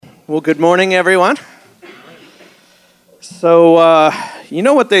Well, good morning, everyone. So, you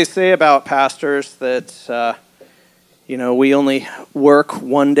know what they say about pastors, that, we only work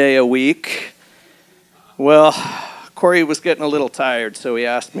one day a week? Well, Corey was getting a little tired, so he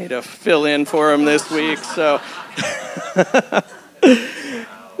asked me to fill in for him this week, so...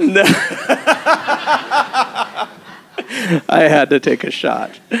 No. I had to take a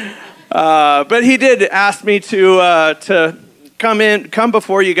shot. But he did ask me to come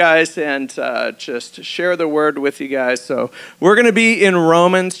before you guys and just share the word with you guys. So we're going to be in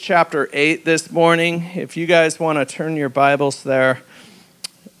Romans chapter 8 this morning. If you guys want to turn your Bibles there,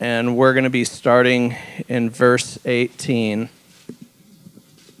 and we're going to be starting in verse 18.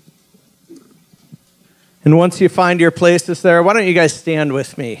 And once you find your places there, why don't you guys stand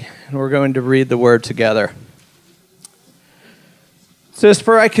with me, and we're going to read the word together. It says,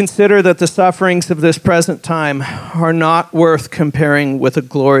 "For I consider that the sufferings of this present time are not worth comparing with the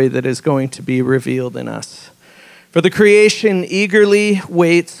glory that is going to be revealed in us. For the creation eagerly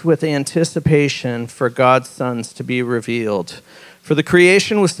waits with anticipation for God's sons to be revealed. For the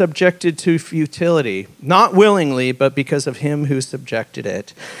creation was subjected to futility, not willingly, but because of him who subjected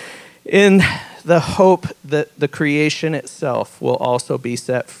it, in the hope that the creation itself will also be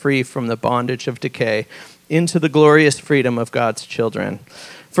set free from the bondage of decay into the glorious freedom of God's children.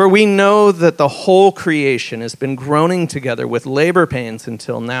 For we know that the whole creation has been groaning together with labor pains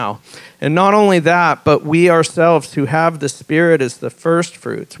until now. And not only that, but we ourselves who have the Spirit as the first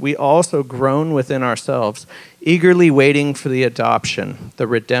fruits, we also groan within ourselves, eagerly waiting for the adoption, the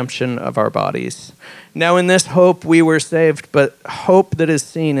redemption of our bodies. Now in this hope we were saved, but hope that is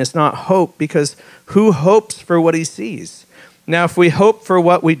seen is not hope, because who hopes for what he sees? Now if we hope for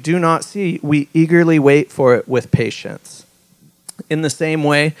what we do not see, we eagerly wait for it with patience. In the same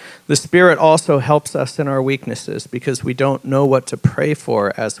way, the Spirit also helps us in our weaknesses, because we don't know what to pray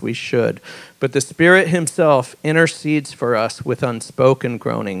for as we should. But the Spirit himself intercedes for us with unspoken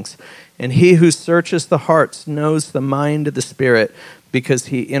groanings. And he who searches the hearts knows the mind of the Spirit, because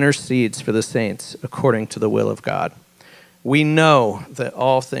he intercedes for the saints according to the will of God. We know that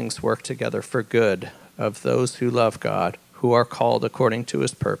all things work together for good of those who love God, who are called according to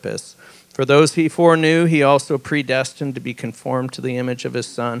his purpose. For those he foreknew, he also predestined to be conformed to the image of his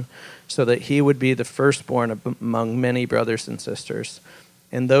Son, so that he would be the firstborn among many brothers and sisters.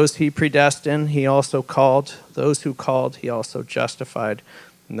 And those he predestined, he also called. Those who called, he also justified.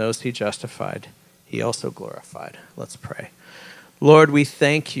 And those he justified, he also glorified." Let's pray. Lord, we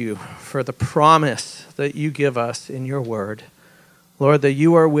thank you for the promise that you give us in your word. Lord, that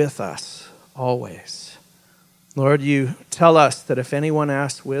you are with us always. Lord, you tell us that if anyone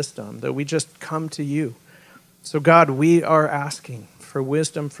asks wisdom, that we just come to you. So God, we are asking for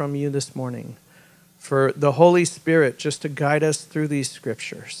wisdom from you this morning, for the Holy Spirit just to guide us through these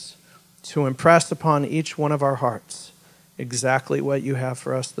scriptures, to impress upon each one of our hearts exactly what you have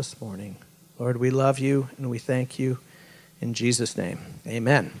for us this morning. Lord, we love you and we thank you. In Jesus' name,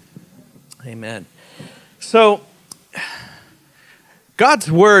 amen. Amen. So,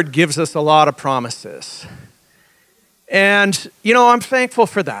 God's word gives us a lot of promises. And, I'm thankful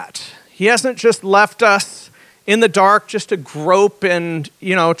for that. He hasn't just left us in the dark just to grope and,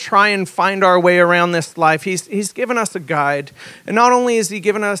 try and find our way around this life. He's given us a guide. And not only has he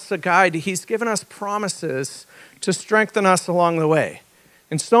given us a guide, he's given us promises to strengthen us along the way.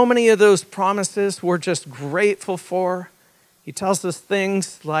 And so many of those promises we're just grateful for. He tells us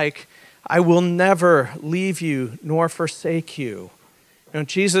things like, "I will never leave you nor forsake you."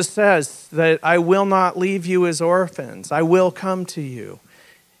 Jesus says that I will not leave you as orphans. I will come to you.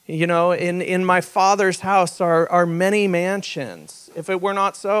 In my Father's house are many mansions. If it were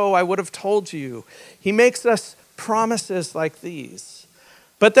not so, I would have told you. He makes us promises like these.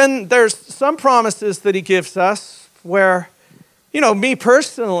 But then there's some promises that he gives us where, me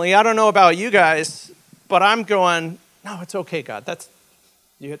personally, I don't know about you guys, but I'm going, no, it's okay, God.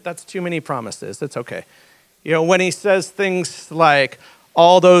 That's too many promises. It's okay. When he says things like,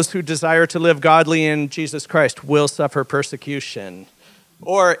 all those who desire to live godly in Jesus Christ will suffer persecution.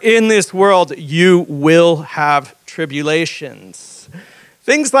 Or in this world, you will have tribulations.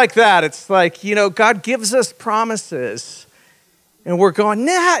 Things like that. It's like, God gives us promises. And we're going,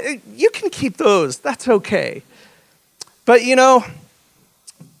 nah, you can keep those. That's okay. But,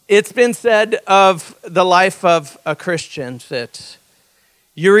 it's been said of the life of a Christian that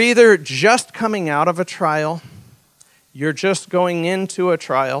you're either just coming out of a trial, you're just going into a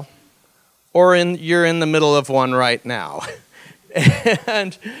trial, or you're in the middle of one right now.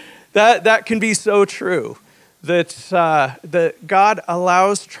 And that can be so true, that God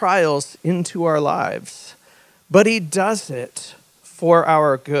allows trials into our lives, but he does it for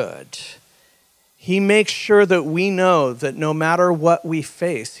our good. He makes sure that we know that no matter what we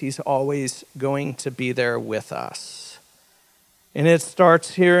face, he's always going to be there with us. And it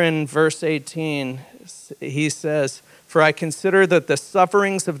starts here in verse 18. He says, "For I consider that the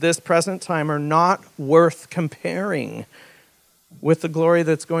sufferings of this present time are not worth comparing with the glory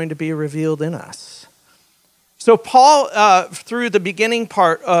that's going to be revealed in us." So Paul, through the beginning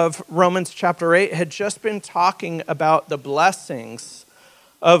part of Romans chapter 8, had just been talking about the blessings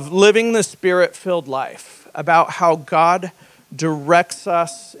of living the Spirit-filled life, about how God directs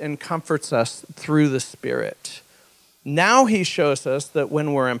us and comforts us through the Spirit. Now he shows us that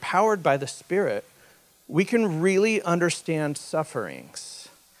when we're empowered by the Spirit, we can really understand sufferings.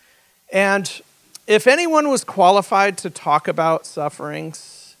 And if anyone was qualified to talk about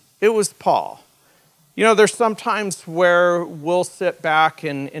sufferings, it was Paul. You know, there's some times where we'll sit back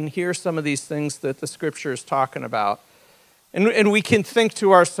and hear some of these things that the Scripture is talking about. And we can think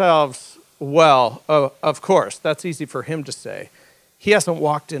to ourselves, well, of course, that's easy for him to say. He hasn't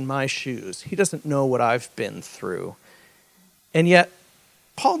walked in my shoes. He doesn't know what I've been through. And yet,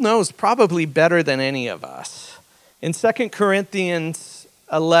 Paul knows probably better than any of us. In 2 Corinthians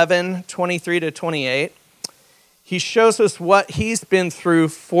 11, 23 to 28, he shows us what he's been through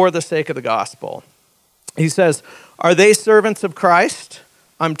for the sake of the gospel. He says, "Are they servants of Christ?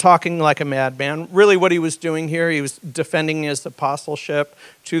 I'm talking like a madman." Really what he was doing here, he was defending his apostleship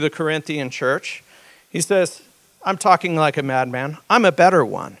to the Corinthian church. He says, "I'm talking like a madman. I'm a better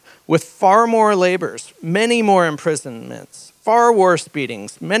one, with far more labors, many more imprisonments, far worse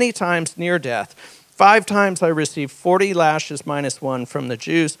beatings, many times near death. 5 times I received 40 lashes minus 1 from the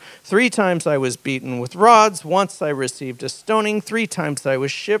Jews. 3 times I was beaten with rods. Once I received a stoning. 3 times I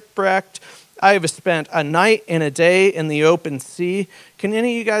was shipwrecked. I have spent a night and a day in the open sea." Can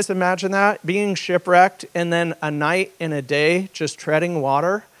any of you guys imagine that? Being shipwrecked and then a night and a day just treading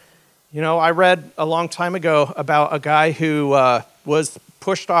water? You know, I read a long time ago about a guy who was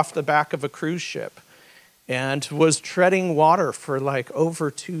pushed off the back of a cruise ship and was treading water for like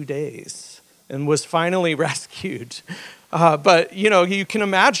over 2 days and was finally rescued. But, you know, you can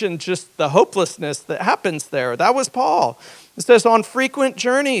imagine just the hopelessness that happens there. That was Paul. It says, "On frequent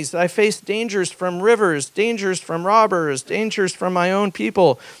journeys, I faced dangers from rivers, dangers from robbers, dangers from my own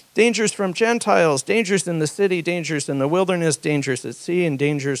people, dangers from Gentiles, dangers in the city, dangers in the wilderness, dangers at sea, and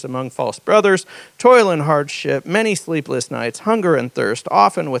dangers among false brothers, toil and hardship, many sleepless nights, hunger and thirst,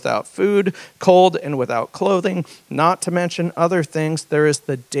 often without food, cold and without clothing, not to mention other things. There is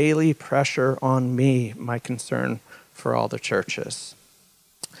the daily pressure on me, my concern for all the churches."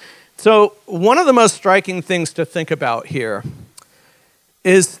 So one of the most striking things to think about here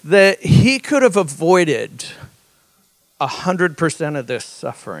is that he could have avoided 100% of this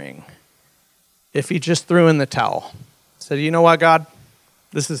suffering if he just threw in the towel. Said, "You know what, God?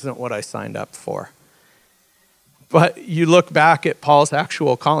 This isn't what I signed up for." But you look back at Paul's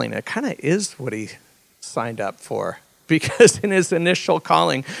actual calling, it kind of is what he signed up for. Because in his initial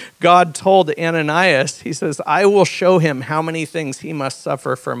calling, God told Ananias, he says, "I will show him how many things he must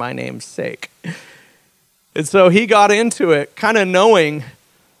suffer for my name's sake." And so he got into it kind of knowing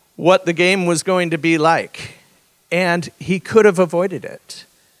what the game was going to be like. And he could have avoided it.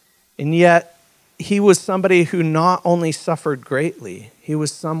 And yet, he was somebody who not only suffered greatly, he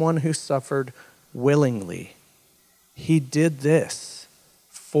was someone who suffered willingly. He did this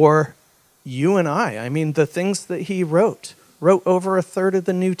for you and I mean, the things that he wrote over a third of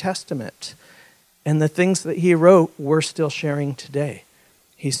the New Testament. And the things that he wrote, we're still sharing today.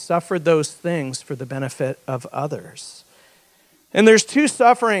 He suffered those things for the benefit of others. And there's 2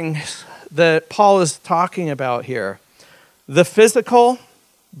 sufferings that Paul is talking about here. The physical,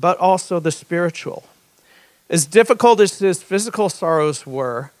 but also the spiritual. As difficult as his physical sorrows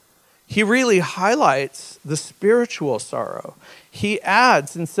were, he really highlights the spiritual sorrow. He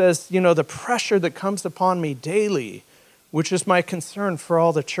adds and says, you know, the pressure that comes upon me daily, which is my concern for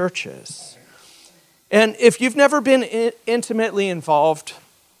all the churches. And if you've never been intimately involved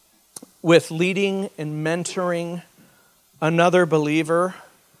with leading and mentoring another believer,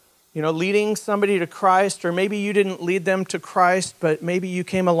 you know, leading somebody to Christ, or maybe you didn't lead them to Christ, but maybe you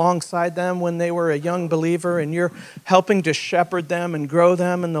came alongside them when they were a young believer and you're helping to shepherd them and grow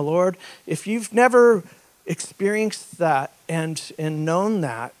them in the Lord. If you've never experienced that and known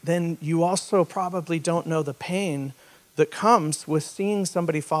that, then you also probably don't know the pain that comes with seeing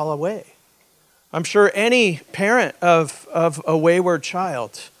somebody fall away. I'm sure any parent of a wayward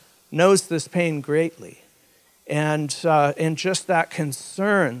child knows this pain greatly. And just that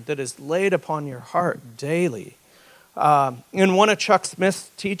concern that is laid upon your heart daily In one of Chuck Smith's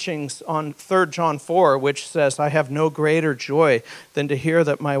teachings on 3 John 4, which says, "I have no greater joy than to hear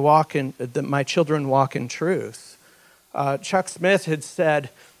that my children walk in truth." Chuck Smith had said,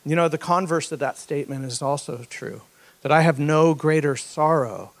 the converse of that statement is also true, that I have no greater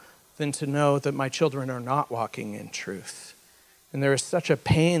sorrow than to know that my children are not walking in truth. And there is such a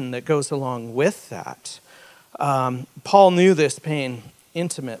pain that goes along with that. Paul knew this pain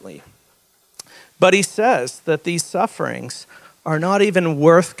intimately. But he says that these sufferings are not even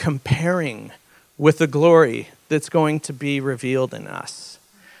worth comparing with the glory that's going to be revealed in us.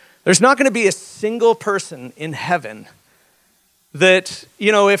 There's not going to be a single person in heaven that,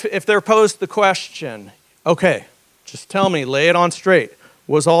 if they're posed the question, okay, just tell me, lay it on straight,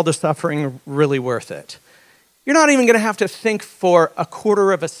 was all the suffering really worth it? You're not even going to have to think for a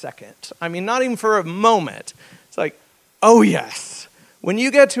quarter of a second. I mean, not even for a moment. It's like, oh yes. When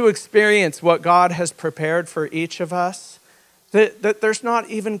you get to experience what God has prepared for each of us, that there's not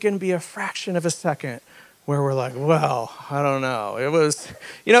even going to be a fraction of a second where we're like, well, I don't know. It was,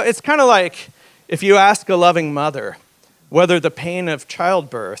 it's kind of like if you ask a loving mother whether the pain of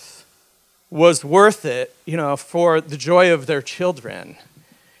childbirth was worth it, for the joy of their children.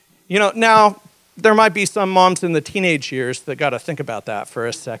 Now, there might be some moms in the teenage years that got to think about that for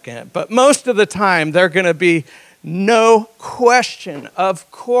a second, but most of the time, they're going to be no question, of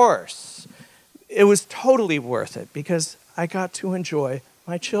course. It was totally worth it because I got to enjoy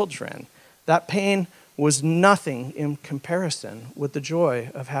my children. That pain was nothing in comparison with the joy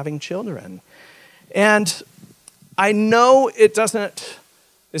of having children. And I know it doesn't,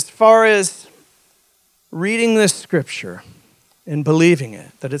 as far as reading this scripture and believing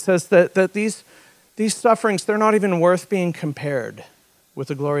it, that it says that these sufferings, they're not even worth being compared with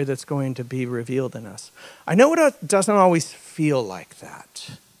the glory that's going to be revealed in us. I know it doesn't always feel like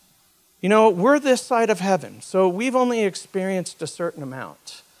that. We're this side of heaven, so we've only experienced a certain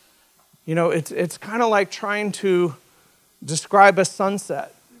amount. It's kind of like trying to describe a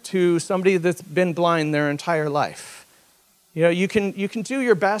sunset to somebody that's been blind their entire life. You can do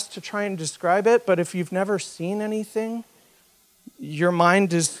your best to try and describe it, but if you've never seen anything, your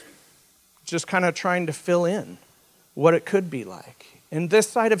mind is just kind of trying to fill in what it could be like. In this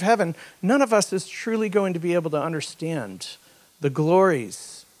side of heaven, none of us is truly going to be able to understand the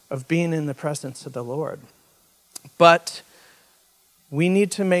glories of being in the presence of the Lord. But we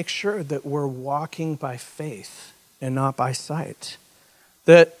need to make sure that we're walking by faith and not by sight.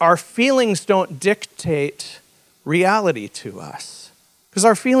 That our feelings don't dictate reality to us. Because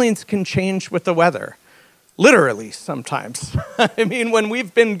our feelings can change with the weather. Literally, sometimes. I mean, when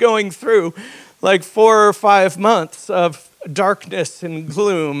we've been going through like 4 or 5 months of darkness and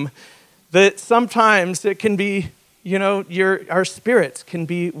gloom, that sometimes it can be, our spirits can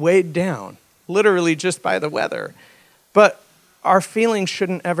be weighed down, literally just by the weather. But our feelings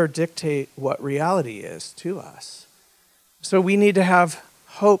shouldn't ever dictate what reality is to us. So we need to have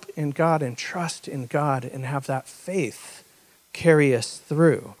hope in God and trust in God and have that faith carry us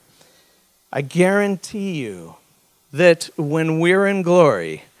through. I guarantee you that when we're in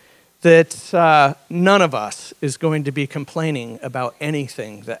glory, that none of us is going to be complaining about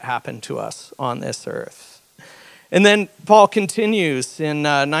anything that happened to us on this earth. And then Paul continues in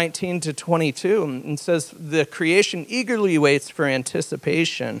 19 to 22 and says, the creation eagerly waits for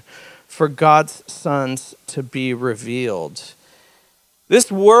anticipation for God's sons to be revealed. This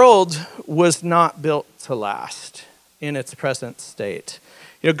world was not built to last in its present state.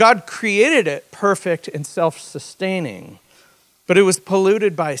 God created it perfect and self-sustaining, but it was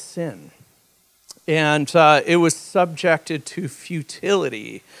polluted by sin. And it was subjected to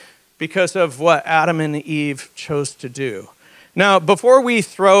futility because of what Adam and Eve chose to do. Now, before we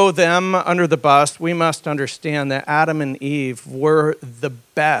throw them under the bus, we must understand that Adam and Eve were the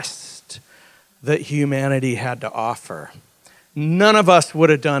best that humanity had to offer. None of us would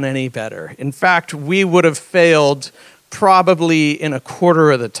have done any better. In fact, we would have failed probably in a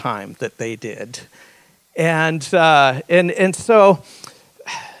quarter of the time that they did. And so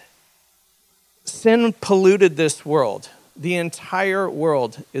sin polluted this world. The entire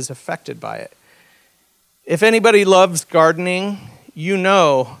world is affected by it. If anybody loves gardening, you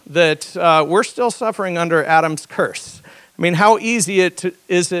know that we're still suffering under Adam's curse. I mean, how easy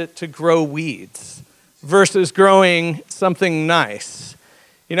is it to grow weeds versus growing something nice?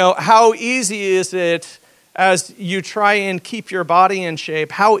 How easy is it as you try and keep your body in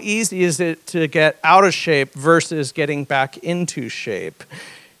shape, how easy is it to get out of shape versus getting back into shape?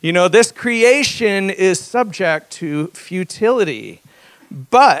 This creation is subject to futility,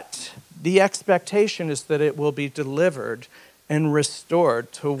 but the expectation is that it will be delivered and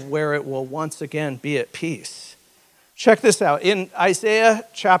restored to where it will once again be at peace. Check this out. In Isaiah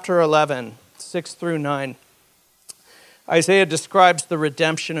chapter 11, 6 through 9, Isaiah describes the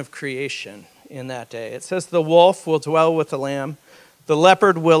redemption of creation in that day. It says, the wolf will dwell with the lamb, the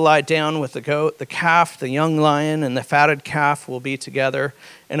leopard will lie down with the goat, the calf, the young lion, and the fatted calf will be together,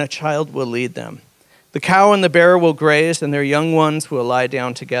 and a child will lead them. The cow and the bear will graze, and their young ones will lie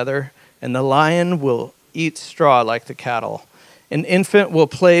down together, and the lion will eat straw like the cattle. An infant will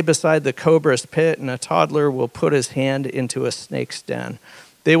play beside the cobra's pit, and a toddler will put his hand into a snake's den.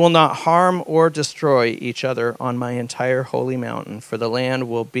 They will not harm or destroy each other on my entire holy mountain, for the land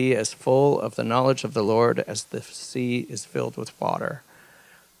will be as full of the knowledge of the Lord as the sea is filled with water.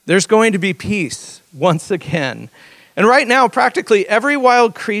 There's going to be peace once again. And right now, practically every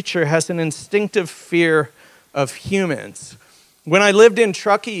wild creature has an instinctive fear of humans. When I lived in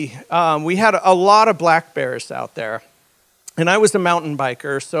Truckee, we had a lot of black bears out there. And I was a mountain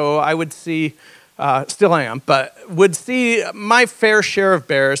biker, so I would see, still am, but would see my fair share of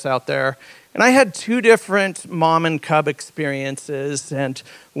bears out there. And I had two different mom and cub experiences. And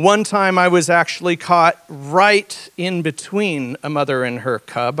one time I was actually caught right in between a mother and her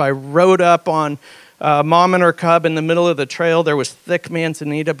cub. I rode up on mom and her cub in the middle of the trail. There was thick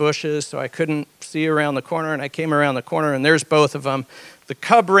manzanita bushes, so I couldn't see around the corner. And I came around the corner, and there's both of them. The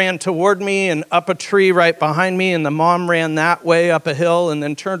cub ran toward me and up a tree right behind me, and the mom ran that way up a hill and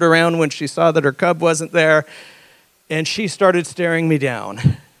then turned around when she saw that her cub wasn't there, and she started staring me down.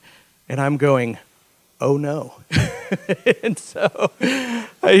 And I'm going, oh no. And so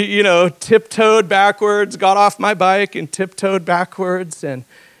I, tiptoed backwards, got off my bike and tiptoed backwards,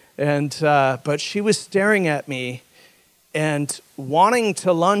 but she was staring at me and wanting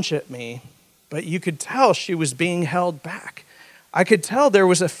to lunge at me, but you could tell she was being held back. I could tell there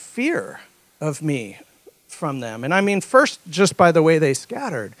was a fear of me from them. And I mean, first, just by the way they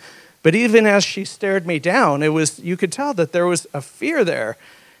scattered. But even as she stared me down, you could tell that there was a fear there.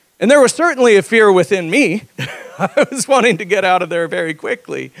 And there was certainly a fear within me. I was wanting to get out of there very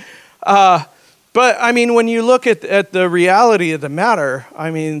quickly. But I mean, when you look at the reality of the matter,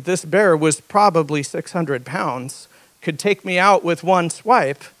 I mean, this bear was probably 600 pounds, could take me out with one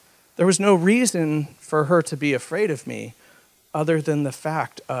swipe. There was no reason for her to be afraid of me, other than the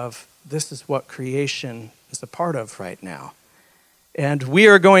fact of this is what creation is a part of right now. And we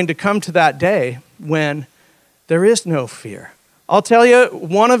are going to come to that day when there is no fear. I'll tell you,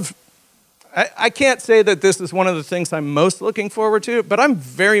 I can't say that this is one of the things I'm most looking forward to, but I'm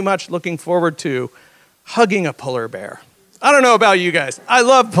very much looking forward to hugging a polar bear. I don't know about you guys. I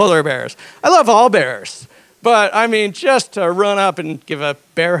love polar bears. I love all bears. But, I mean, just to run up and give a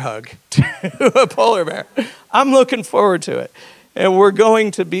bear hug to a polar bear, I'm looking forward to it. And we're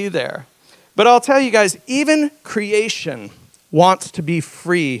going to be there. But I'll tell you guys, even creation wants to be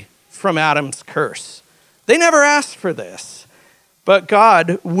free from Adam's curse. They never asked for this. But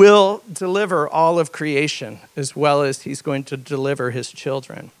God will deliver all of creation as well as he's going to deliver his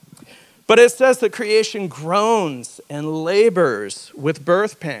children. But it says that creation groans and labors with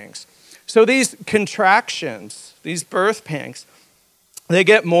birth pangs. So these contractions, these birth pangs, they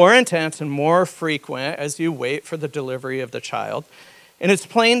get more intense and more frequent as you wait for the delivery of the child. And it's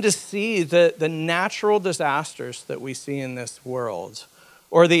plain to see the natural disasters that we see in this world,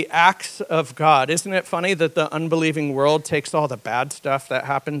 or the acts of God. Isn't it funny that the unbelieving world takes all the bad stuff that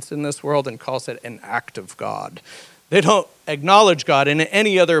happens in this world and calls it an act of God? They don't acknowledge God in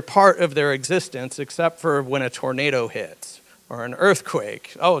any other part of their existence except for when a tornado hits or an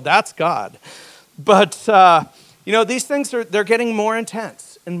earthquake. Oh, that's God. But, these things they're getting more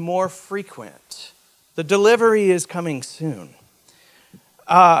intense and more frequent. The delivery is coming soon.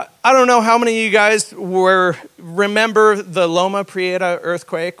 I don't know how many of you guys remember the Loma Prieta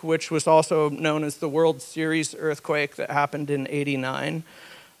earthquake, which was also known as the World Series earthquake that happened in '89.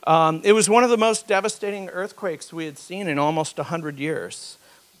 It was one of the most devastating earthquakes we had seen in almost 100 years.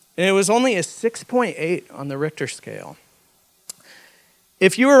 And it was only a 6.8 on the Richter scale.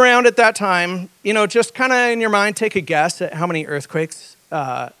 If you were around at that time, just kind of in your mind, take a guess at how many earthquakes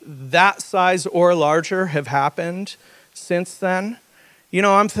that size or larger have happened since then.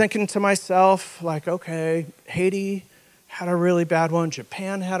 I'm thinking to myself, like, okay, Haiti had a really bad one,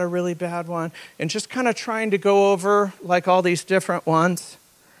 Japan had a really bad one, and just kind of trying to go over, like, all these different ones.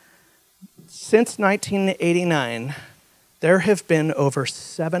 Since 1989, there have been over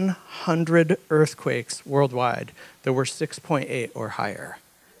 700 earthquakes worldwide that were 6.8 or higher.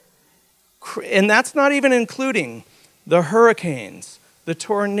 And that's not even including the hurricanes, the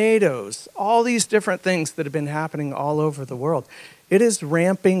tornadoes, all these different things that have been happening all over the world. It is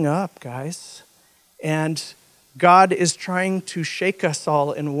ramping up, guys. And God is trying to shake us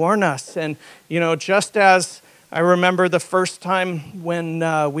all and warn us. And, just as I remember the first time when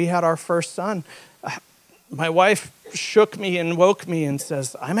we had our first son, my wife shook me and woke me and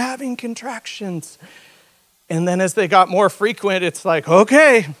says, I'm having contractions. And then as they got more frequent, it's like,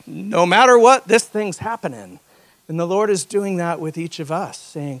 okay, no matter what, this thing's happening. And the Lord is doing that with each of us,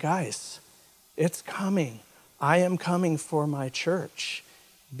 saying, guys, it's coming. I am coming for my church.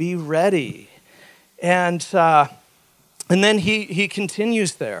 Be ready. And then he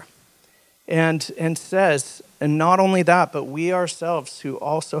continues there and says, and not only that, but we ourselves who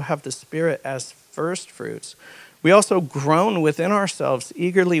also have the Spirit as first fruits, we also groan within ourselves,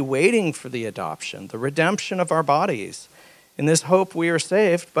 eagerly waiting for the adoption, the redemption of our bodies. In this hope we are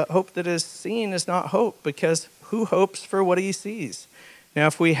saved, but hope that is seen is not hope, because who hopes for what he sees? Now,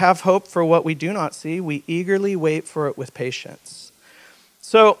 if we have hope for what we do not see, we eagerly wait for it with patience.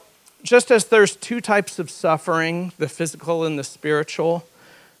 So, just as there's two types of suffering, the physical and the spiritual,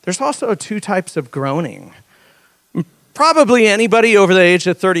 there's also two types of groaning. Probably anybody over the age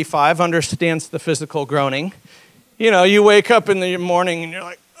of 35 understands the physical groaning. You know, you wake up in the morning and you're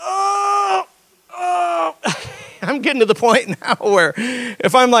like, oh. I'm getting to the point now where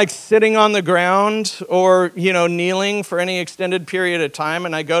if I'm like sitting on the ground or, kneeling for any extended period of time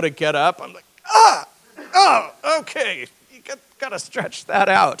and I go to get up, I'm like, okay, you got to stretch that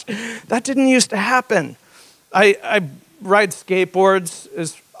out. That didn't used to happen. I ride skateboards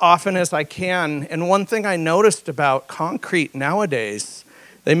as often as I can, and one thing I noticed about concrete nowadays,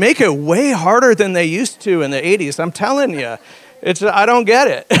 they make it way harder than they used to in the 80s. I'm telling you. I don't get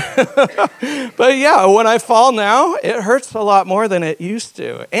it. But yeah, when I fall now, it hurts a lot more than it used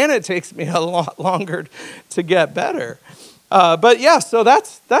to. And it takes me a lot longer to get better. But yeah, so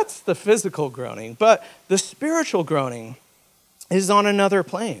that's the physical groaning. But the spiritual groaning is on another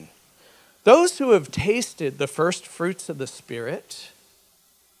plane. Those who have tasted the first fruits of the Spirit,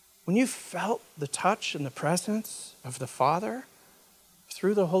 when you felt the touch and the presence of the Father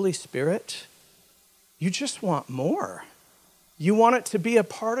through the Holy Spirit, you just want more. You want it to be a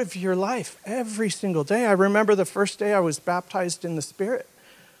part of your life every single day. I remember the first day I was baptized in the Spirit.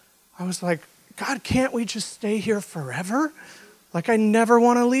 I was like, God, can't we just stay here forever? Like, I never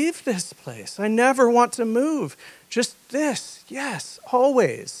want to leave this place. I never want to move. Just this, yes,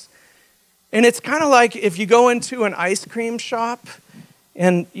 always. And it's kind of like if you go into an ice cream shop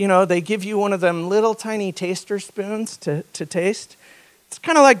and, they give you one of them little tiny taster spoons to taste. It's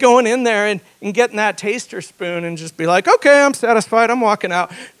kind of like going in there and getting that taster spoon and just be like, okay, I'm satisfied, I'm walking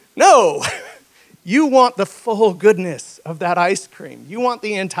out. No, you want the full goodness of that ice cream. You want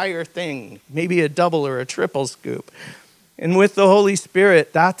the entire thing, maybe a double or a triple scoop. And with the Holy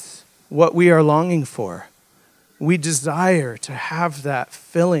Spirit, that's what we are longing for. We desire to have that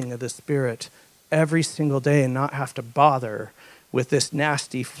filling of the Spirit every single day and not have to bother with this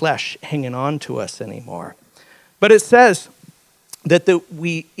nasty flesh hanging on to us anymore. But it says that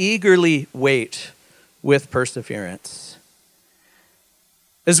we eagerly wait with perseverance.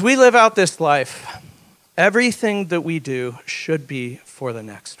 As we live out this life, everything that we do should be for the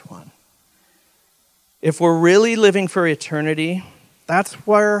next one. If we're really living for eternity, that's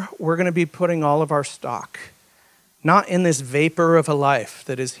where we're going to be putting all of our stock. Not in this vapor of a life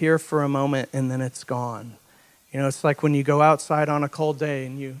that is here for a moment and then it's gone. It's like when you go outside on a cold day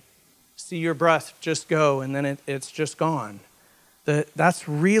and you see your breath just go and then it's just gone. That's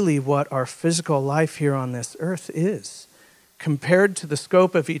really what our physical life here on this earth is. Compared to the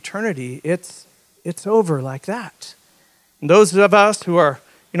scope of eternity, it's over like that. And those of us who are,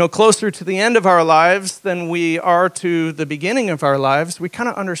 closer to the end of our lives than we are to the beginning of our lives, we kind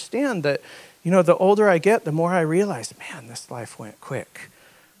of understand that, the older I get, the more I realize, man, this life went quick.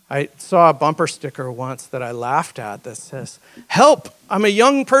 I saw a bumper sticker once that I laughed at that says, "Help, I'm a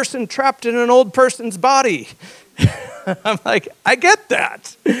young person trapped in an old person's body." I'm like, I get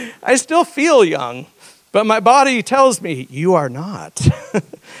that. I still feel young, but my body tells me you are not.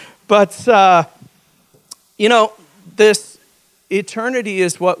 But, this eternity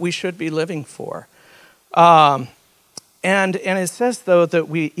is what we should be living for. And it says, though, that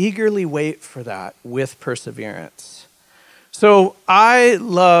we eagerly wait for that with perseverance. So I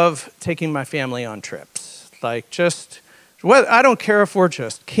love taking my family on trips. I don't care if we're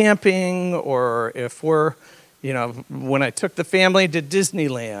just camping or if we're, when I took the family to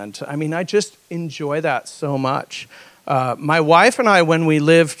Disneyland. I just enjoy that so much. My wife and I, when we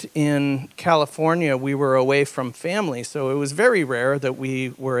lived in California, we were away from family, so it was very rare that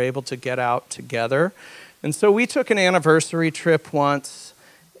we were able to get out together. And so we took an anniversary trip once,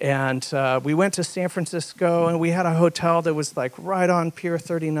 and we went to San Francisco, and we had a hotel that was like right on Pier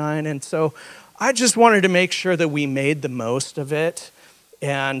 39. And so I just wanted to make sure that we made the most of it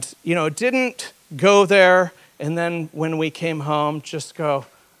and, didn't go there And then when we came home, just go,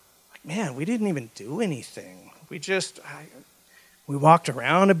 man, we didn't even do anything. We walked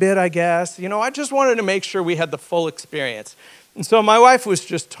around a bit, I guess. I just wanted to make sure we had the full experience. And so my wife was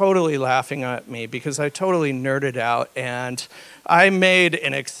just totally laughing at me because I totally nerded out, and I made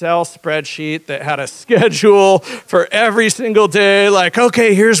an Excel spreadsheet that had a schedule for every single day, like,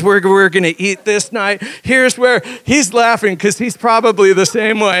 okay, here's where we're going to eat this night. Here's where he's laughing because he's probably the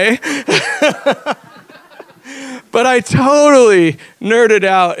same way. But I totally nerded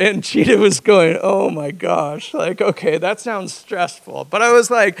out, and Cheetah was going, oh my gosh, like, okay, that sounds stressful. But I was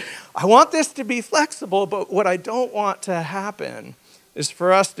like, I want this to be flexible, but what I don't want to happen is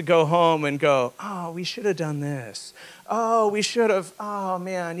for us to go home and go, oh, we should have done this. Oh, we should have, oh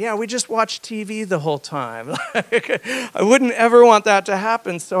man, yeah, we just watched TV the whole time. I wouldn't ever want that to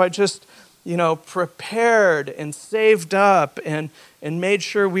happen, so I just, prepared and saved up and made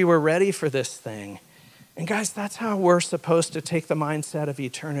sure we were ready for this thing. And guys, that's how we're supposed to take the mindset of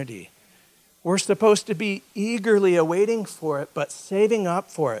eternity. We're supposed to be eagerly awaiting for it, but saving up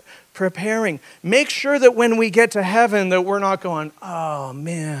for it, preparing. Make sure that when we get to heaven that we're not going, oh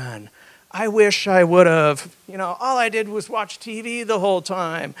man, I wish I would have, all I did was watch TV the whole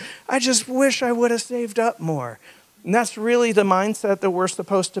time. I just wish I would have saved up more. And that's really the mindset that we're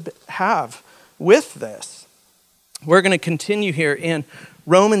supposed to have with this. We're going to continue here in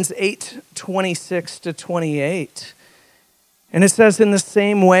Romans 8:26-28. And it says, in the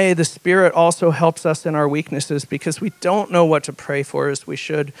same way, the Spirit also helps us in our weaknesses because we don't know what to pray for as we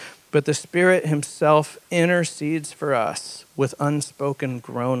should, but the Spirit himself intercedes for us with unspoken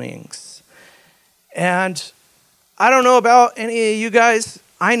groanings. And I don't know about any of you guys.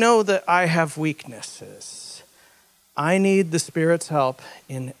 I know that I have weaknesses. I need the Spirit's help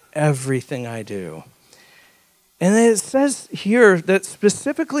in everything I do. And it says here that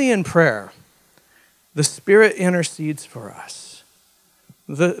specifically in prayer, the Spirit intercedes for us.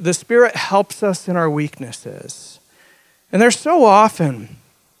 The Spirit helps us in our weaknesses. And there's so often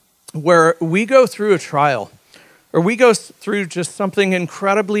where we go through a trial or we go through just something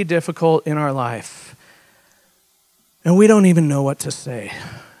incredibly difficult in our life and we don't even know what to say.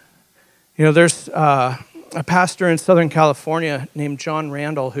 There's a pastor in Southern California named John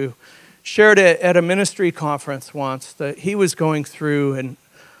Randall who shared it at a ministry conference once that he was going through an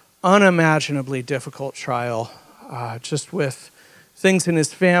unimaginably difficult trial, just with things in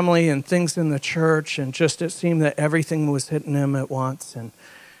his family and things in the church, and just it seemed that everything was hitting him at once. And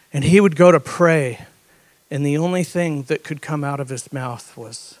he would go to pray, and the only thing that could come out of his mouth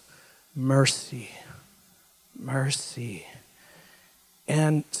was mercy, mercy.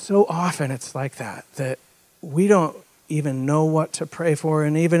 And so often it's like that we don't even know what to pray for,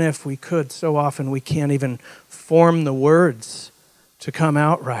 and even if we could, so often we can't even form the words to come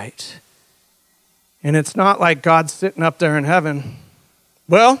out right. And it's not like God's sitting up there in heaven.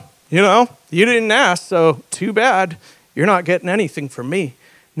 Well, you didn't ask, so too bad. You're not getting anything from me.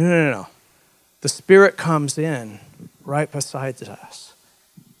 No. The Spirit comes in right beside us,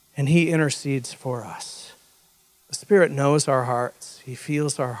 and he intercedes for us. The Spirit knows our hearts. He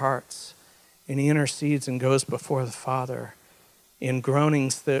feels our hearts. And he intercedes and goes before the Father in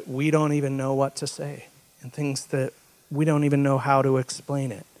groanings that we don't even know what to say and things that we don't even know how to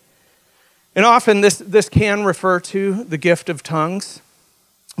explain it. And often this can refer to the gift of tongues,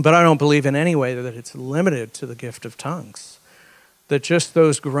 but I don't believe in any way that it's limited to the gift of tongues. That just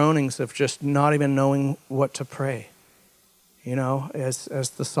those groanings of just not even knowing what to pray.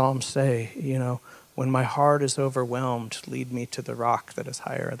 As the Psalms say, when my heart is overwhelmed, lead me to the rock that is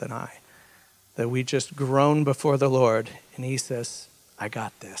higher than I. That we just groan before the Lord, and he says, I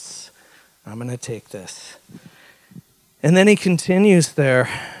got this. I'm going to take this. And then he continues there,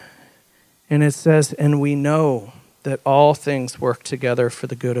 and it says, and we know that all things work together for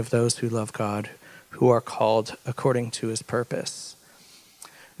the good of those who love God, who are called according to his purpose.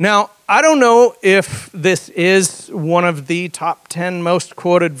 Now, I don't know if this is one of the top 10 most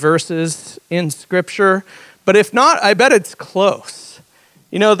quoted verses in Scripture, but if not, I bet it's close.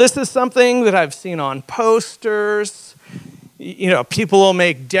 This is something that I've seen on posters. People will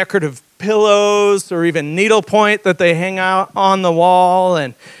make decorative pillows or even needlepoint that they hang out on the wall.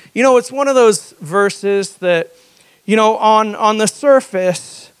 And, it's one of those verses that, on the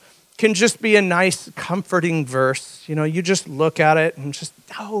surface can just be a nice, comforting verse. You just look at it and just,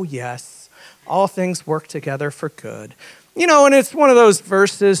 oh, yes, all things work together for good. And it's one of those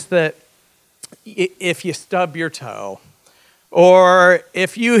verses that if you stub your toe, or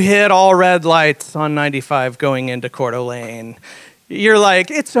if you hit all red lights on 95 going into Coeur d'Alene, you're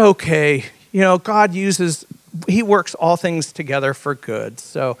like, it's okay. God he works all things together for good.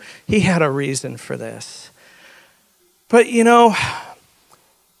 So he had a reason for this. But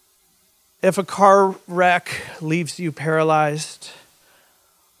if a car wreck leaves you paralyzed,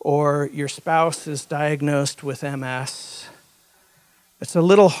 or your spouse is diagnosed with MS, it's a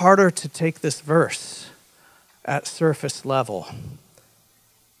little harder to take this verse at surface level.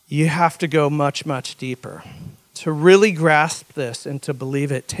 You have to go much, much deeper. To really grasp this and to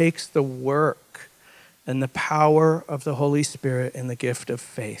believe it takes the work and the power of the Holy Spirit and the gift of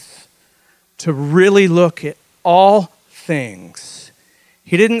faith. To really look at all things.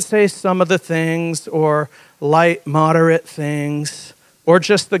 He didn't say some of the things or light, moderate things or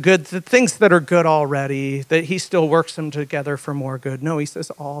just the things that are good already, that he still works them together for more good. No, he says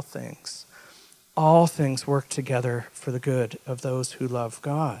all things. All things work together for the good of those who love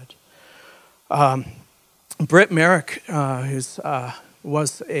God. Britt Merrick, who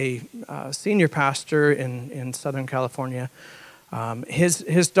was a senior pastor in Southern California,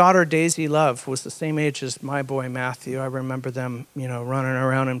 his daughter Daisy Love was the same age as my boy Matthew. I remember them, running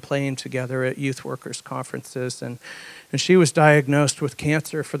around and playing together at youth workers conferences, and she was diagnosed with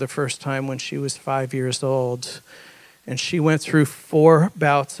cancer for the first time when she was 5 years old. And she went through 4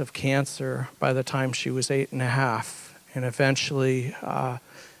 bouts of cancer by the time she was 8.5. And eventually,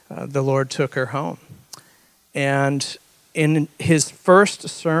 the Lord took her home. And in his first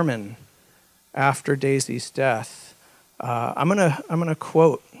sermon after Daisy's death, I'm gonna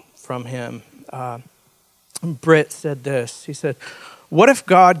quote from him. Britt said this. He said, "What if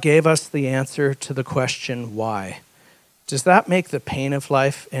God gave us the answer to the question why? Does that make the pain of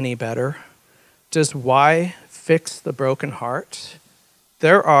life any better? Does why fix the broken heart?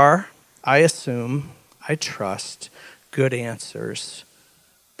 There are, I assume, I trust, good answers,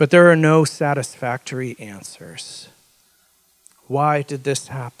 but there are no satisfactory answers. Why did this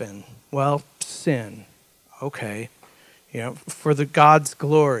happen? Well, sin. Okay. For the God's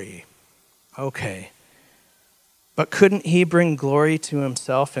glory. Okay. But couldn't he bring glory to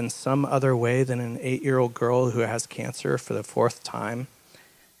himself in some other way than an 8-year-old girl who has cancer for the 4th time?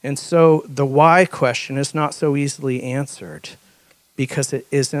 And so the why question is not so easily answered because it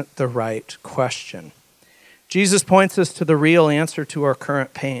isn't the right question. Jesus points us to the real answer to our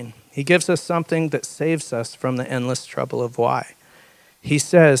current pain. He gives us something that saves us from the endless trouble of why. He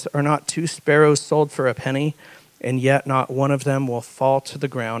says, "Are not 2 sparrows sold for a penny, and yet not one of them will fall to the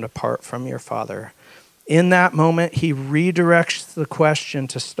ground apart from your Father?" In that moment, he redirects the question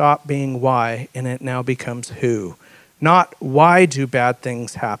to stop being why, and it now becomes who. Not why do bad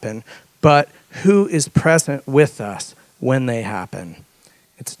things happen, but who is present with us when they happen.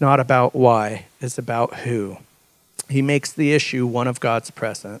 It's not about why, it's about who. He makes the issue one of God's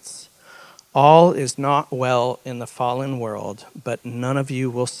presence. All is not well in the fallen world, but none of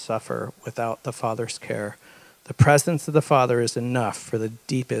you will suffer without the Father's care. The presence of the Father is enough for the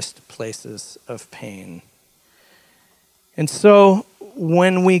deepest places of pain. And so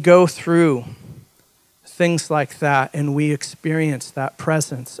when we go through things like that and we experience that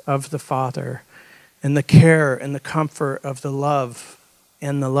presence of the Father and the care and the comfort of the love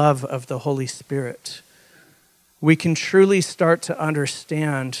and the love of the Holy Spirit, we can truly start to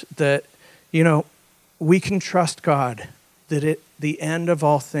understand that, we can trust God, that at the end of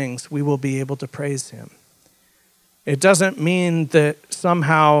all things, we will be able to praise him. It doesn't mean that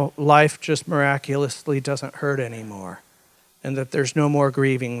somehow life just miraculously doesn't hurt anymore and that there's no more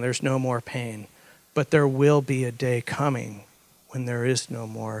grieving, there's no more pain. But there will be a day coming when there is no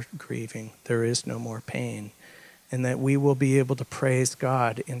more grieving, there is no more pain, and that we will be able to praise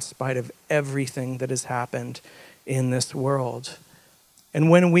God in spite of everything that has happened in this world.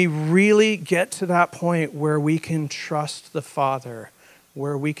 And when we really get to that point where we can trust the Father,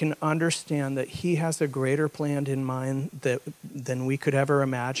 where we can understand that he has a greater plan in mind than we could ever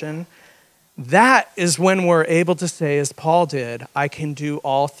imagine, that is when we're able to say, as Paul did, I can do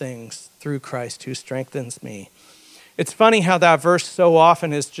all things through Christ who strengthens me. It's funny how that verse so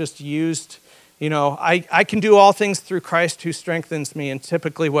often is just used, I can do all things through Christ who strengthens me, and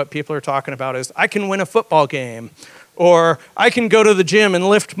typically what people are talking about is, I can win a football game, or I can go to the gym and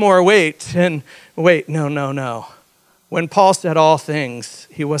lift more weight. And wait, no. When Paul said all things,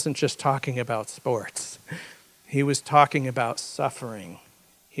 he wasn't just talking about sports. He was talking about suffering.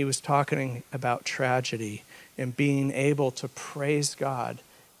 He was talking about tragedy and being able to praise God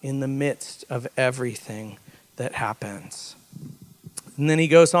in the midst of everything that happens. And then he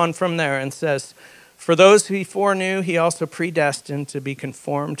goes on from there and says, "For those who he foreknew, he also predestined to be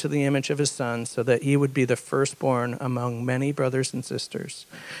conformed to the image of his Son, so that he would be the firstborn among many brothers and sisters.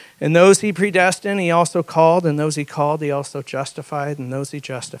 And those he predestined, he also called, and those he called, he also justified, and those he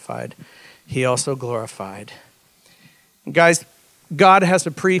justified, he also glorified." And guys, God has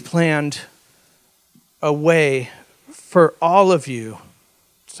a pre-planned a way for all of you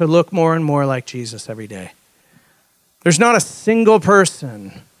to look more and more like Jesus every day. There's not a single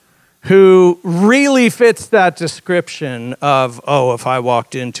person who really fits that description of, oh, if I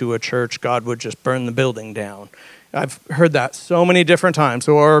walked into a church, God would just burn the building down. I've heard that so many different times.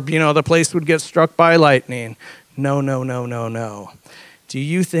 Or, the place would get struck by lightning. No, no, no, no, no. Do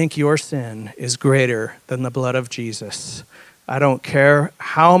you think your sin is greater than the blood of Jesus? I don't care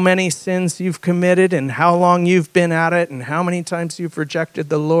how many sins you've committed and how long you've been at it and how many times you've rejected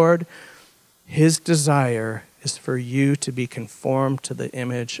the Lord. His desire is for you to be conformed to the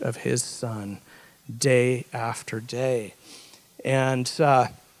image of his Son day after day. And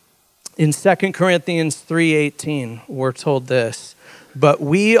in 2 Corinthians 3:18, we're told this, but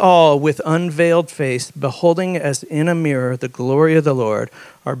we all with unveiled face, beholding as in a mirror the glory of the Lord,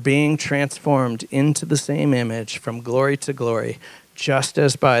 are being transformed into the same image from glory to glory, just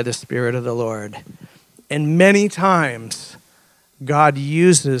as by the Spirit of the Lord. And many times, God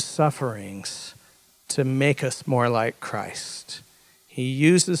uses sufferings to make us more like Christ. He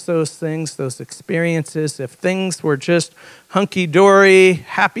uses those things, those experiences. If things were just hunky-dory,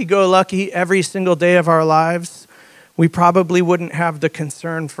 happy-go-lucky every single day of our lives, we probably wouldn't have the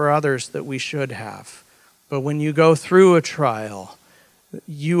concern for others that we should have. But when you go through a trial,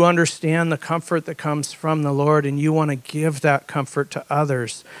 you understand the comfort that comes from the Lord, and you want to give that comfort to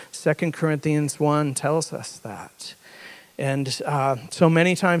others. 2 Corinthians 1 tells us that. And so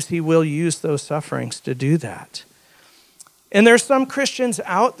many times he will use those sufferings to do that. And there's some Christians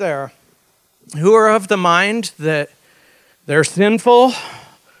out there who are of the mind that they're sinful.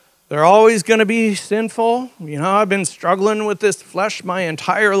 They're always going to be sinful. I've been struggling with this flesh my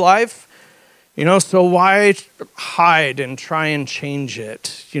entire life. So why hide and try and change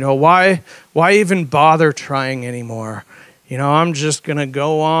it? Why even bother trying anymore? I'm just going to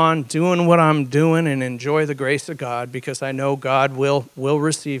go on doing what I'm doing and enjoy the grace of God because I know God will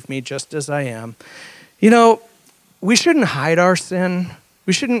receive me just as I am. We shouldn't hide our sin.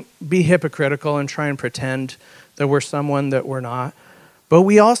 We shouldn't be hypocritical and try and pretend that we're someone that we're not. But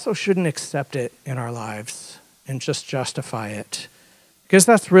we also shouldn't accept it in our lives and just justify it because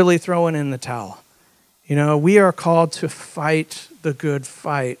that's really throwing in the towel. We are called to fight the good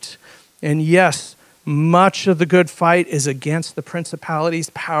fight. And yes, much of the good fight is against the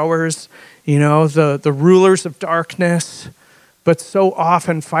principalities, powers, the rulers of darkness. But so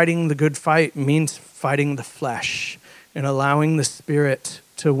often fighting the good fight means fighting the flesh and allowing the Spirit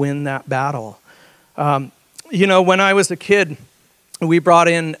to win that battle. When I was a kid, we brought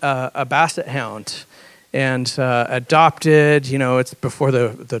in a basset hound and adopted, it's before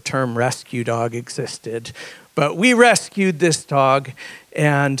the term rescue dog existed. But we rescued this dog,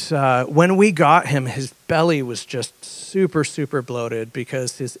 and when we got him, his belly was just super, super bloated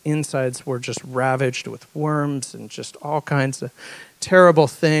because his insides were just ravaged with worms and just all kinds of terrible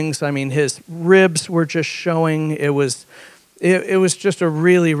things. I mean, his ribs were just showing. It was just a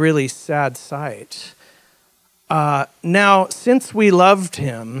really, really sad sight. Now, since we loved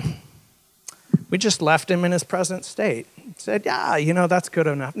him, we just left him in his present state. Said, yeah, that's good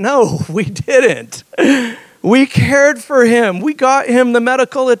enough. No, we didn't. We cared for him. We got him the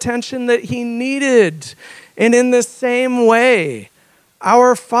medical attention that he needed. And in the same way,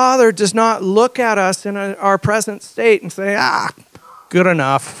 our Father does not look at us in our present state and say, good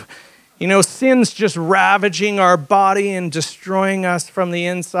enough. Sin's just ravaging our body and destroying us from the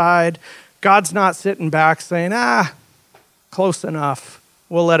inside. God's not sitting back saying, close enough.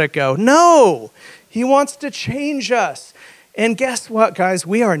 We'll let it go. No, he wants to change us. And guess what, guys?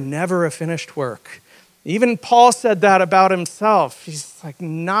 We are never a finished work. Even Paul said that about himself. He's like,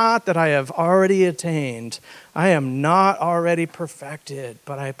 not that I have already attained. I am not already perfected,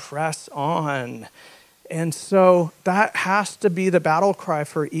 but I press on. And so that has to be the battle cry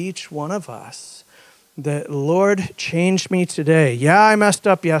for each one of us. That, Lord, change me today. Yeah, I messed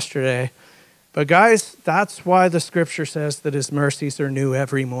up yesterday. But guys, that's why the scripture says that his mercies are new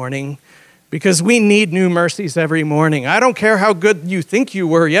every morning. Because we need new mercies every morning. I don't care how good you think you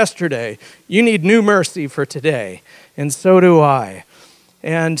were yesterday. You need new mercy for today. And so do I.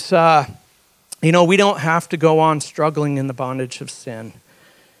 And, we don't have to go on struggling in the bondage of sin.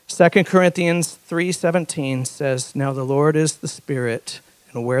 2 Corinthians 3:17 says, now the Lord is the Spirit,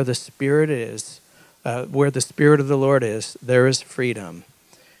 and where the Spirit of the Lord is, there is freedom.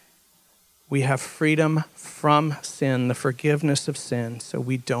 We have freedom from sin, the forgiveness of sin, so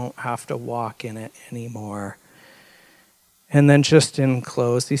we don't have to walk in it anymore. And then just in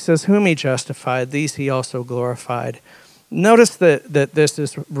close, he says, whom he justified, these he also glorified. Notice that this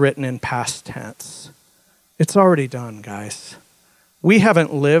is written in past tense. It's already done, guys. We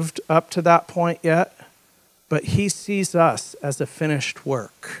haven't lived up to that point yet, but he sees us as a finished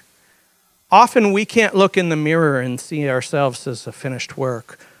work. Often we can't look in the mirror and see ourselves as a finished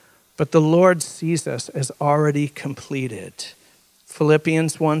work, but the Lord sees us as already completed.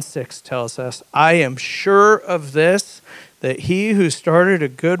 Philippians 1:6 tells us, I am sure of this, that he who started a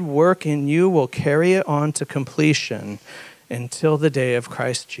good work in you will carry it on to completion until the day of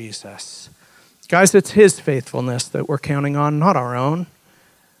Christ Jesus. Guys, it's his faithfulness that we're counting on, not our own.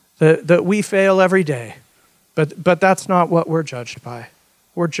 That we fail every day, but that's not what we're judged by.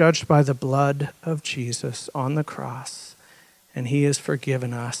 We're judged by the blood of Jesus on the cross, and he has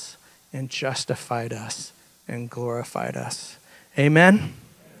forgiven us and justified us and glorified us. Amen?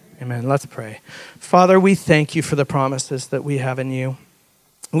 Amen. Let's pray. Father, we thank you for the promises that we have in you.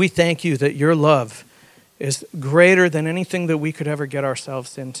 We thank you that your love is greater than anything that we could ever get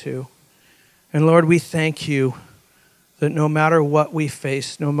ourselves into. And Lord, we thank you that no matter what we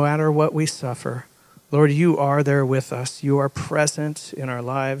face, no matter what we suffer, Lord, you are there with us. You are present in our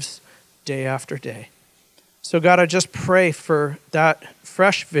lives day after day. So God, I just pray for that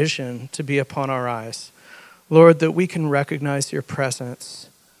fresh vision to be upon our eyes. Lord, that we can recognize your presence,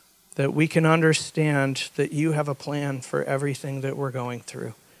 that we can understand that you have a plan for everything that we're going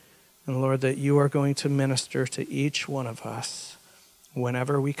through. And Lord, that you are going to minister to each one of us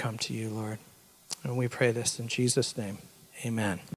whenever we come to you, Lord. And we pray this in Jesus' name. Amen.